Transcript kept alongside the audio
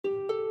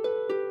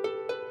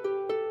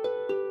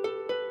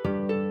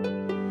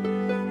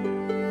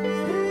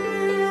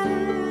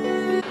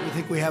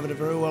we have it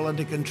very well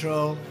under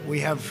control.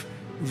 We have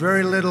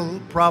very little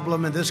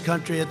problem in this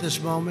country at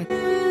this moment.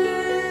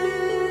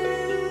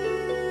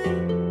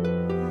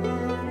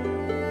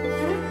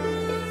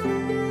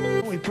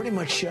 We pretty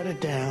much shut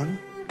it down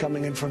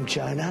coming in from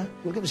China.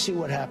 We're going to see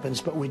what happens,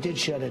 but we did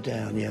shut it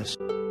down, yes.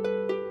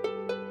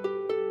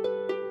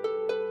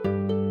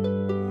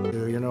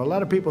 You know, a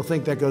lot of people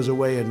think that goes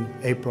away in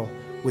April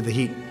with the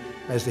heat,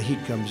 as the heat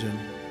comes in.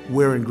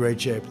 We're in great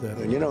shape, though.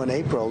 And you know, in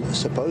April,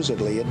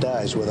 supposedly it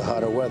dies with the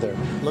hotter weather.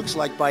 Looks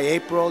like by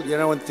April, you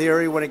know, in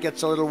theory, when it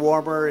gets a little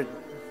warmer, it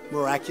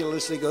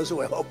miraculously goes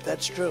away. I hope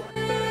that's true.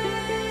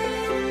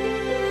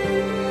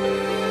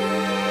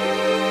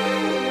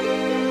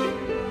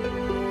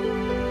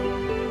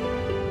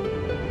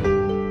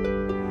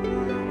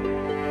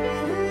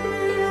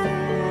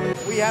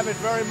 We have it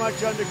very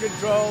much under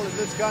control in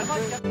this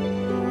country.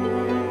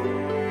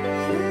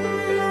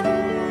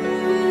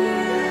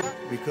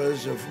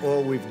 Because of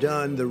all we've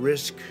done, the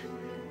risk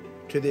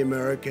to the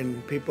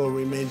American people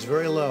remains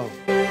very low.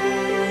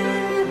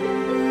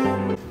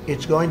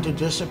 It's going to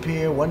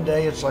disappear. One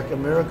day, it's like a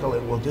miracle.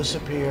 It will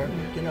disappear.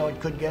 You know, it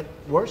could get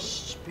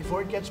worse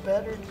before it gets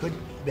better. It could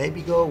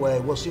maybe go away.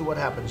 We'll see what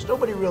happens.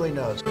 Nobody really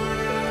knows.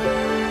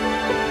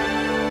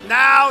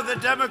 Now the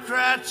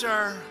Democrats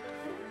are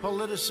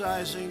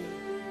politicizing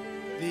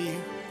the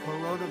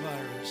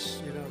coronavirus.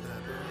 You know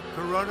that, right?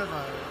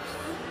 Coronavirus.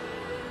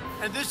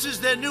 And this is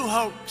their new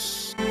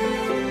hoax. The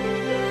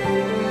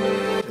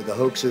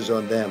hoax is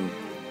on them.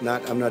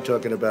 I'm not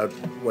talking about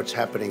what's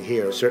happening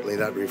here. Certainly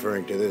not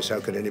referring to this. How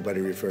could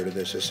anybody refer to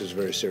this? This is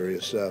very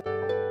serious stuff.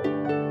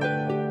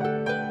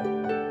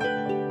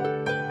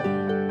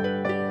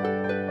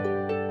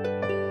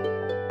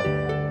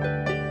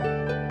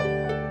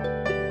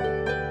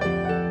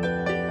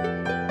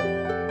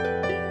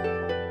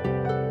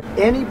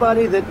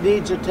 Anybody that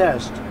needs a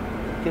test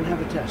can have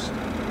a test.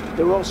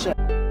 They're all set.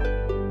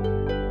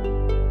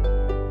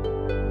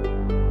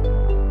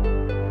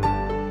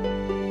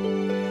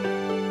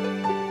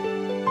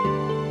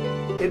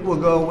 It will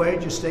go away,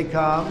 just stay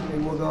calm,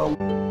 it will go.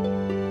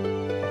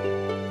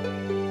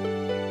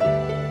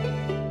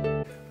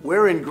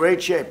 We're in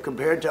great shape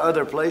compared to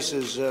other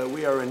places.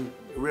 We are in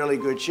really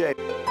good shape.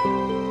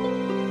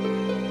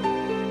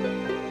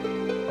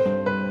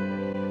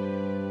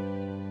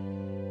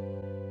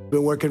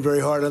 Been working very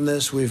hard on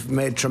this. We've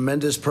made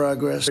tremendous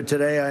progress.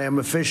 Today, I am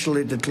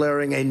officially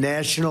declaring a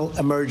national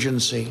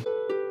emergency.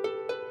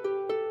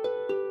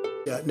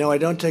 No, I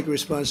don't take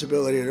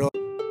responsibility at all.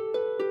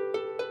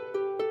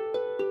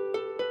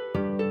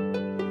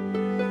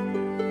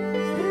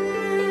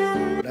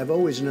 I've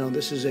always known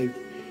this is a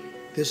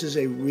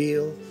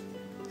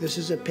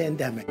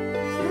pandemic.